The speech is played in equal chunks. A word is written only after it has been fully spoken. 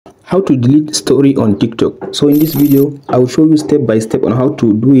How to delete story on TikTok. So in this video, I will show you step by step on how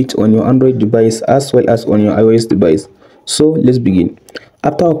to do it on your Android device as well as on your iOS device. So let's begin.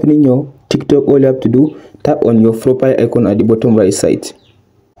 After opening your TikTok, all you have to do, tap on your profile icon at the bottom right side.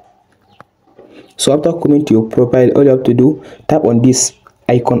 So after coming to your profile, all you have to do, tap on this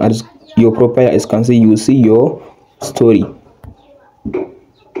icon as your profile. As you can see, you will see your story.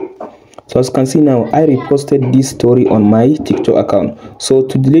 So as you can see now, I reposted this story on my TikTok account. So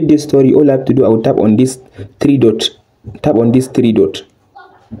to delete this story, all I have to do, I will tap on this three dot. Tap on this three dot.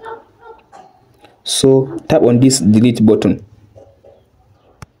 So tap on this delete button.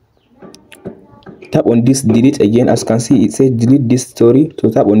 Tap on this delete again. As you can see, it says delete this story. So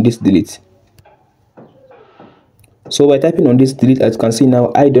tap on this delete. So by tapping on this delete, as you can see now,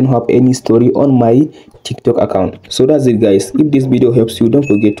 I don't have any story on my TikTok account. So that's it, guys. If this video helps you, don't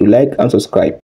forget to like and subscribe.